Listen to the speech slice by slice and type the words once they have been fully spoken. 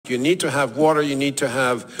You need to have water, you need to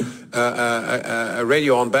have a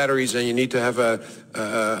radio on batteries, and you need to have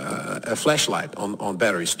a flashlight on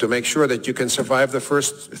batteries to make sure that you can survive the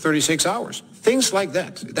first 36 hours. Things like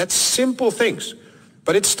that. That's simple things.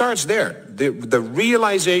 But it starts there. The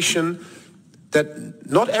realization that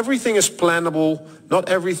not everything is plannable, not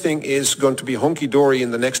everything is going to be honky-dory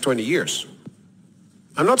in the next 20 years.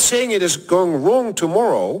 I'm not saying it is going wrong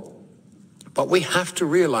tomorrow, but we have to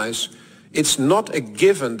realize it's not a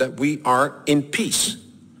given that we are in peace.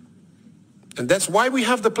 And that's why we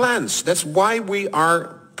have the plans. That's why we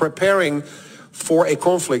are preparing for a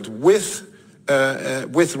conflict with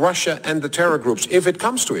Russia and the terror groups, if it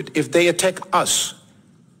comes to it, if they attack us.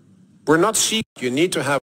 We're not seeking. You need to have